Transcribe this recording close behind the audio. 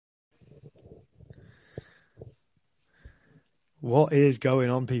What is going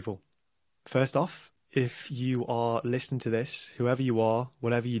on, people? First off, if you are listening to this, whoever you are,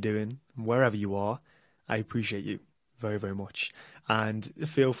 whatever you're doing, wherever you are, I appreciate you very, very much. And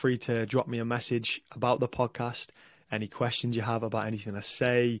feel free to drop me a message about the podcast, any questions you have about anything I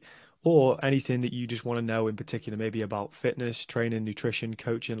say, or anything that you just want to know in particular, maybe about fitness, training, nutrition,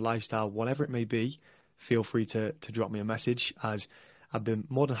 coaching, lifestyle, whatever it may be. Feel free to drop me a message, as I've been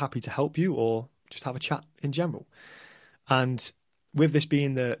more than happy to help you or just have a chat in general. And with this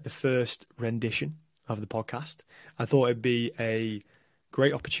being the first rendition of the podcast, I thought it'd be a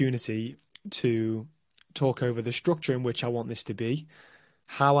great opportunity to talk over the structure in which I want this to be,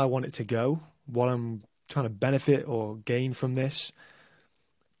 how I want it to go, what I'm trying to benefit or gain from this,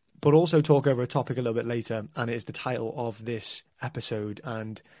 but also talk over a topic a little bit later. And it is the title of this episode,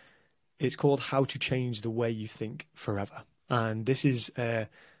 and it's called How to Change the Way You Think Forever. And this is a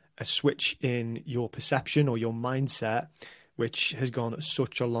switch in your perception or your mindset, which has gone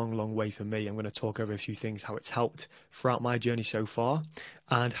such a long, long way for me. I'm going to talk over a few things, how it's helped throughout my journey so far,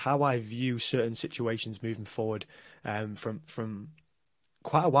 and how I view certain situations moving forward from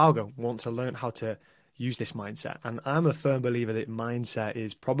quite a while ago, once I learned how to use this mindset. And I'm a firm believer that mindset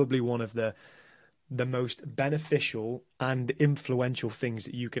is probably one of the most beneficial and influential things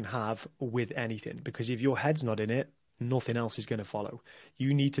that you can have with anything, because if your head's not in it, nothing else is going to follow.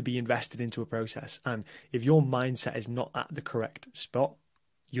 You need to be invested into a process. And if your mindset is not at the correct spot,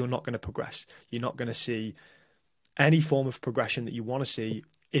 you're not going to progress. You're not going to see any form of progression that you want to see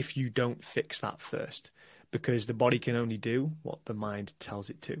if you don't fix that first, because the body can only do what the mind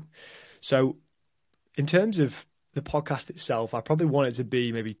tells it to. So in terms of the podcast itself, I probably want it to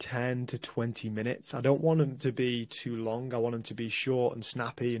be maybe 10 to 20 minutes. I don't want them to be too long. I want them to be short and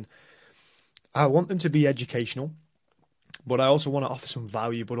snappy, and I want them to be educational. But I also want to offer some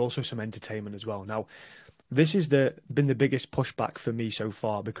value, but also some entertainment as well. Now, this has been the biggest pushback for me so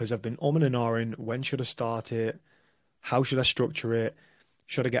far, because I've been umming and ahhing. When should I start it? How should I structure it?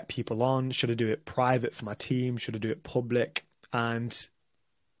 Should I get people on? Should I do it private for my team? Should I do it public? And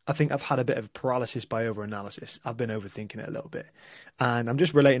I think I've had a bit of paralysis by overanalysis. I've been overthinking it a little bit. And I'm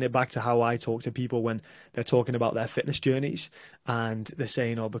just relating it back to how I talk to people when they're talking about their fitness journeys, and they're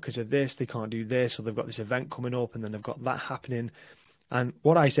saying, oh, because of this, they can't do this, or they've got this event coming up and then they've got that happening. And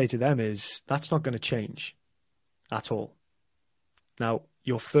what I say to them is, that's not going to change at all. Now,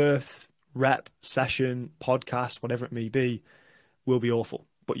 your first rep, session, podcast, whatever it may be, will be awful,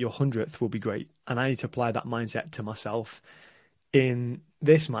 but your 100th will be great. And I need to apply that mindset to myself in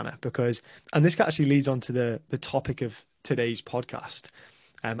this manner, because, and this actually leads on to the topic of today's podcast,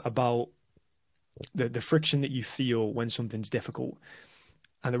 about the friction that you feel when something's difficult.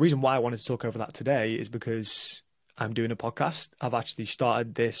 And the reason why I wanted to talk over that today is because I'm doing a podcast. I've actually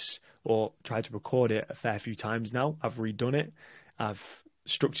started this, or tried to record it, a fair few times now. I've redone it. I've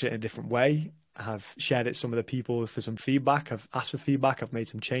structured it in a different way. I've shared it with some of the people for some feedback. I've asked for feedback. I've made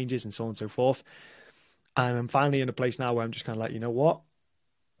some changes and so on and so forth. And I'm finally in a place now where I'm just kind of like, you know what?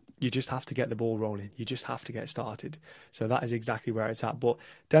 You just have to get the ball rolling. You just have to get started. So that is exactly where it's at. But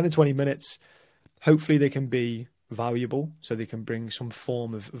 10 to 20 minutes, hopefully they can be valuable, so they can bring some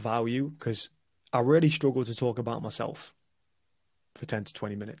form of value, because I really struggle to talk about myself for 10 to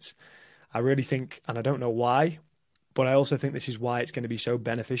 20 minutes. I really think, and I don't know why, but I also think this is why it's going to be so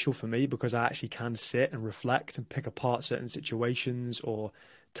beneficial for me, because I actually can sit and reflect and pick apart certain situations or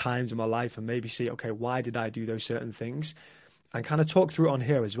times in my life and maybe see, okay, why did I do those certain things? And kind of talk through it on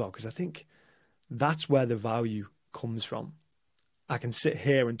here as well, because I think that's where the value comes from. I can sit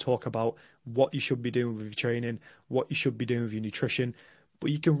here and talk about what you should be doing with your training, what you should be doing with your nutrition,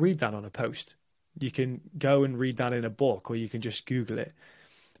 but you can read that on a post. You can go and read that in a book, or you can just Google it.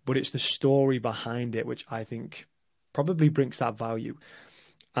 But it's the story behind it, which I think probably brings that value.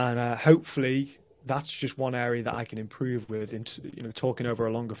 And hopefully that's just one area that I can improve with, into, talking over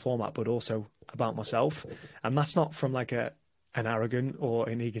a longer format, but also about myself. And that's not from like an arrogant or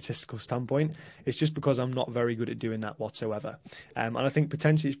an egotistical standpoint. It's just because I'm not very good at doing that whatsoever. And I think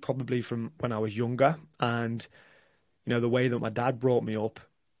potentially it's probably from when I was younger, and, the way that my dad brought me up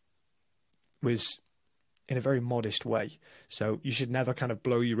was in a very modest way. So you should never kind of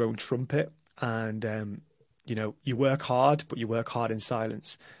blow your own trumpet, and, you work hard, but you work hard in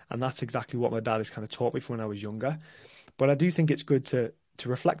silence. And that's exactly what my dad has kind of taught me from when I was younger. But I do think it's good to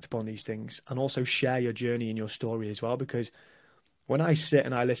reflect upon these things and also share your journey and your story as well, because when I sit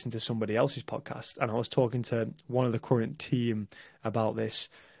and I listen to somebody else's podcast, and I was talking to one of the current team about this,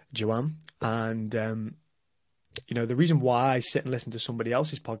 Joanne, and, the reason why I sit and listen to somebody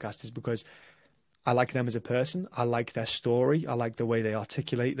else's podcast is because I like them as a person. I like their story. I like the way they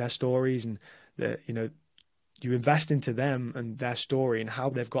articulate their stories, and You invest into them and their story and how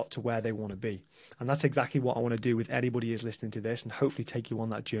they've got to where they want to be. And that's exactly what I want to do with anybody who's listening to this, and hopefully take you on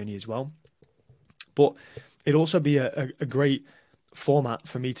that journey as well. But it'd also be a great format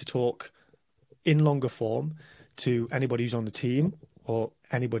for me to talk in longer form to anybody who's on the team or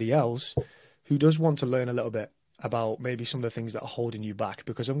anybody else who does want to learn a little bit about maybe some of the things that are holding you back,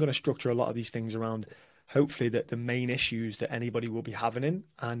 because I'm going to structure a lot of these things around hopefully that the main issues that anybody will be having in,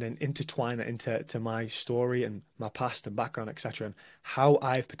 and then intertwine that into my story and my past and background, etc., and how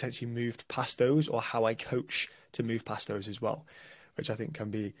I've potentially moved past those, or how I coach to move past those as well, which I think can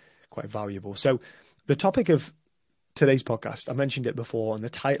be quite valuable. So the topic of today's podcast, I mentioned it before, and the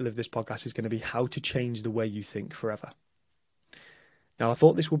title of this podcast is going to be How to Change the Way You Think Forever. Now, I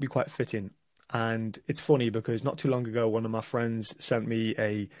thought this would be quite fitting. And it's funny because not too long ago, one of my friends sent me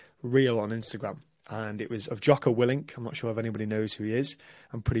a reel on Instagram, and it was of Jocko Willink. I'm not sure if anybody knows who he is.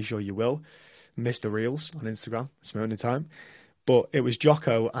 I'm pretty sure you will. Mr. Reels on Instagram at this moment in time. But it was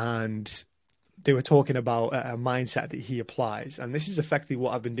Jocko, and they were talking about a mindset that he applies. And this is effectively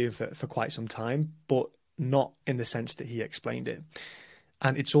what I've been doing for quite some time, but not in the sense that he explained it.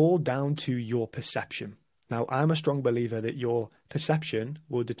 And it's all down to your perception. Now, I'm a strong believer that your perception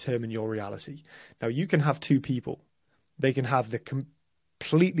will determine your reality. Now, you can have two people. They can have the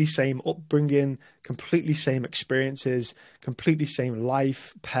completely same upbringing, completely same experiences, completely same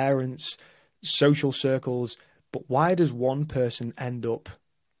life, parents, social circles. But why does one person end up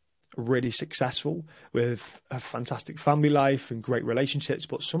really successful with a fantastic family life and great relationships,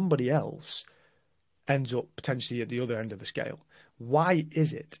 but somebody else ends up potentially at the other end of the scale? Why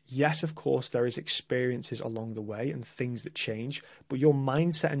is it? Yes, of course, there is experiences along the way and things that change, but your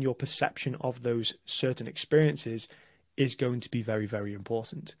mindset and your perception of those certain experiences is going to be very, very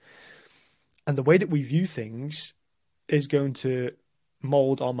important. And the way that we view things is going to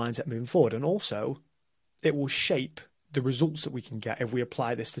mold our mindset moving forward. And also, it will shape the results that we can get if we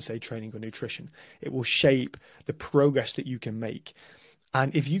apply this to, say, training or nutrition. It will shape the progress that you can make.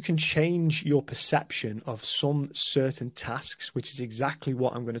 And if you can change your perception of some certain tasks, which is exactly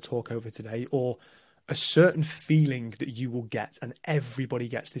what I'm going to talk over today, or a certain feeling that you will get, and everybody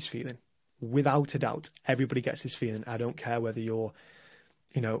gets this feeling, without a doubt, everybody gets this feeling. I don't care whether you're,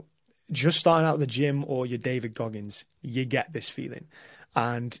 just starting out the gym or you're David Goggins, you get this feeling.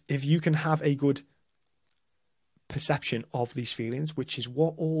 And if you can have a good perception of these feelings, which is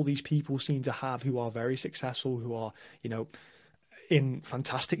what all these people seem to have who are very successful, who are, in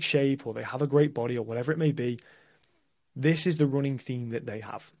fantastic shape, or they have a great body, or whatever it may be, this is the running theme that they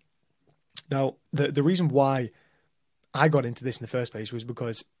have. Now, the reason why I got into this in the first place was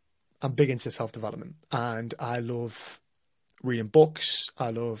because I'm big into self-development, and I love reading books. I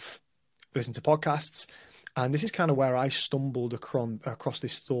love listening to podcasts. And this is kind of where I stumbled across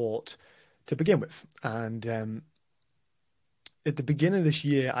this thought to begin with. And at the beginning of this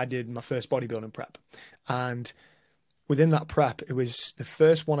year, I did my first bodybuilding prep. And within that prep, it was the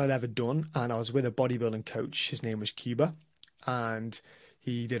first one I'd ever done. And I was with a bodybuilding coach. His name was Cuba. And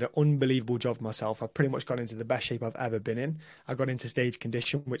he did an unbelievable job of myself. I pretty much got into the best shape I've ever been in. I got into stage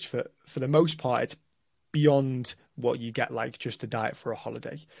condition, which for the most part, it's beyond what you get like just a diet for a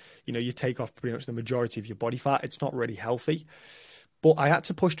holiday. You take off pretty much the majority of your body fat. It's not really healthy. But I had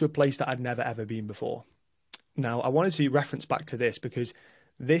to push to a place that I'd never, ever been before. Now, I wanted to reference back to this because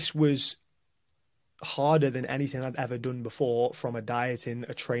this was harder than anything I'd ever done before from a dieting,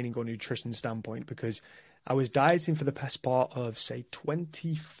 a training or nutrition standpoint, because I was dieting for the best part of, say,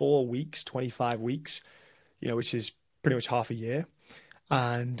 24 weeks, 25 weeks, which is pretty much half a year.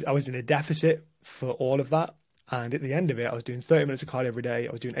 And I was in a deficit for all of that. And at the end of it, I was doing 30 minutes of cardio every day.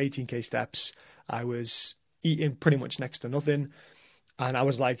 I was doing 18K steps. I was eating pretty much next to nothing. And I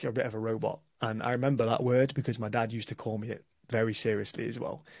was like a bit of a robot. And I remember that word because my dad used to call me it very seriously as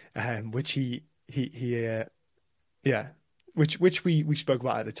well, which which we spoke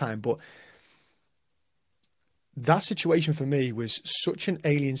about at the time. But that situation for me was such an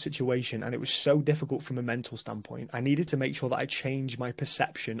alien situation, and it was so difficult from a mental standpoint. I needed to make sure that I changed my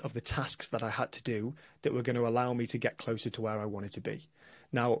perception of the tasks that I had to do that were going to allow me to get closer to where I wanted to be.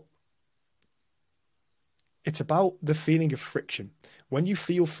 Now, it's about the feeling of friction. When you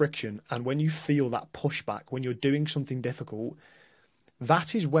feel friction and when you feel that pushback, when you're doing something difficult,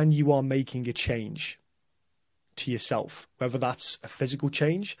 that is when you are making a change to yourself, whether that's a physical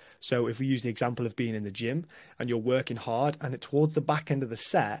change. So if we use the example of being in the gym and you're working hard, and towards the back end of the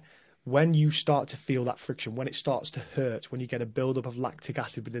set, when you start to feel that friction, when it starts to hurt, when you get a buildup of lactic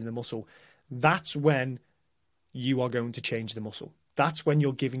acid within the muscle, that's when you are going to change the muscle. That's when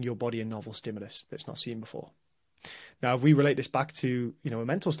you're giving your body a novel stimulus that's not seen before. Now, if we relate this back to, a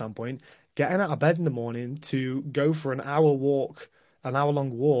mental standpoint, getting out of bed in the morning to go for an hour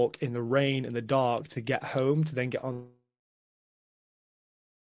long walk in the rain and the dark to get home, to then get on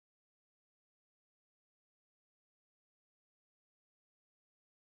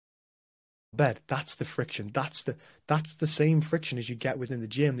bed. That's the friction. That's the same friction as you get within the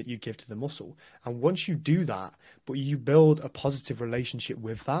gym that you give to the muscle. And once you do that, but you build a positive relationship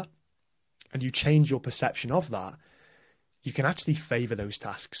with that and you change your perception of that, you can actually favor those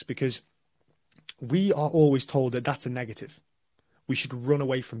tasks, because we are always told that that's a negative. We should run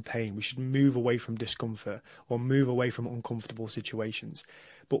away from pain. We should move away from discomfort or move away from uncomfortable situations.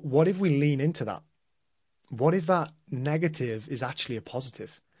 But what if we lean into that? What if that negative is actually a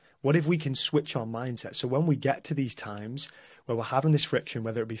positive? What if we can switch our mindset? So when we get to these times where we're having this friction,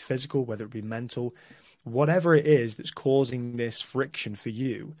 whether it be physical, whether it be mental, whatever it is that's causing this friction for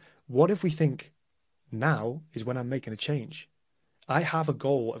you, what if we think, now is when I'm making a change? I have a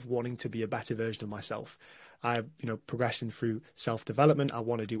goal of wanting to be a better version of myself. I'm, progressing through self-development. I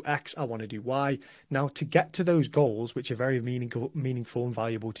want to do X. I want to do Y. Now, to get to those goals, which are very meaningful and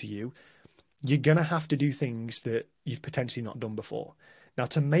valuable to you, you're going to have to do things that you've potentially not done before. Now,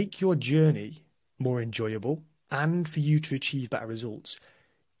 to make your journey more enjoyable and for you to achieve better results,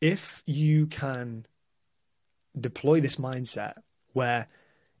 if you can deploy this mindset where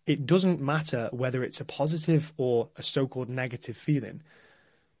it doesn't matter whether it's a positive or a so-called negative feeling,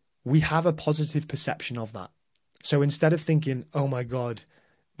 we have a positive perception of that. So instead of thinking, oh my God,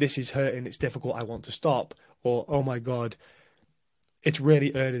 this is hurting, it's difficult, I want to stop, or oh my God, it's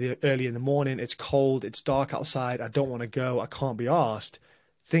really early in the morning, it's cold, it's dark outside, I don't want to go, I can't be arsed,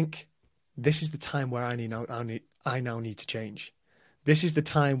 think, this is the time where I now need to change. This is the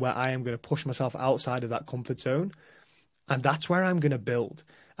time where I am going to push myself outside of that comfort zone, and that's where I'm going to build.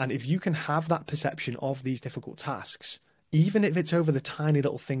 And if you can have that perception of these difficult tasks, even if it's over the tiny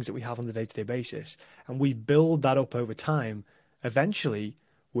little things that we have on the day-to-day basis, and we build that up over time, eventually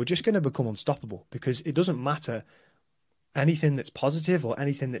we're just going to become unstoppable, because it doesn't matter anything that's positive or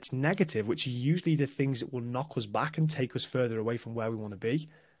anything that's negative, which are usually the things that will knock us back and take us further away from where we want to be.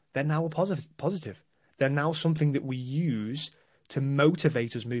 They're now a positive. They're now something that we use to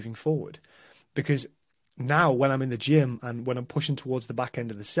motivate us moving forward. Because now when I'm in the gym and when I'm pushing towards the back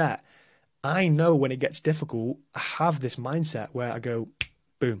end of the set, I know when it gets difficult, I have this mindset where I go,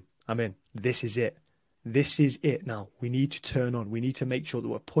 boom, I'm in. This is it. This is it now. We need to turn on. We need to make sure that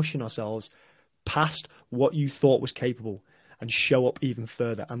we're pushing ourselves past what you thought was capable and show up even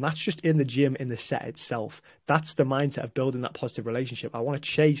further. And that's just in the gym, in the set itself. That's the mindset of building that positive relationship. I want to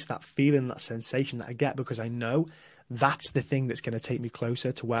chase that feeling, that sensation that I get, because I know that's the thing that's going to take me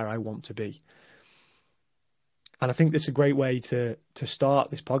closer to where I want to be. And I think this is a great way to start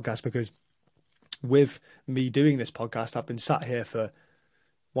this podcast, because with me doing this podcast, I've been sat here for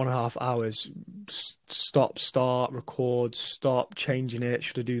 1.5 hours, stop, start, record, stop, changing it.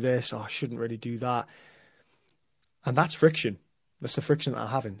 Should I do this? Oh, I shouldn't really do that. And that's friction. That's the friction that I'm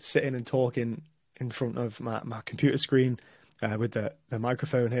having, sitting and talking in front of my computer screen with the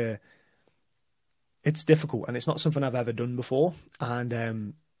microphone here. It's difficult, and it's not something I've ever done before.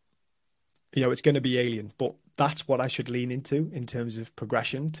 And, it's going to be alien, but that's what I should lean into in terms of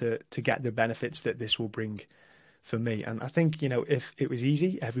progression to get the benefits that this will bring for me. And I think, if it was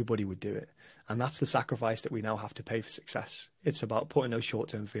easy, everybody would do it. And that's the sacrifice that we now have to pay for success. It's about putting those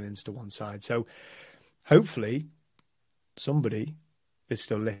short-term feelings to one side. So hopefully somebody is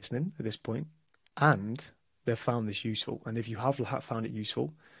still listening at this point and they've found this useful. And if you have found it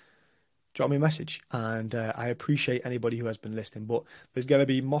useful, drop me a message. And I appreciate anybody who has been listening, but there's going to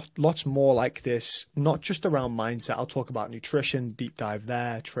be lots more like this, not just around mindset. I'll talk about nutrition, deep dive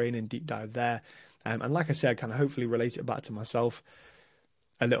there, training, deep dive there. And like I said, kind of hopefully relate it back to myself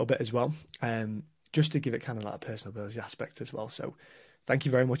a little bit as well, just to give it kind of like a personability aspect as well. So thank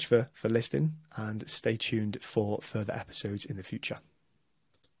you very much for listening, and stay tuned for further episodes in the future.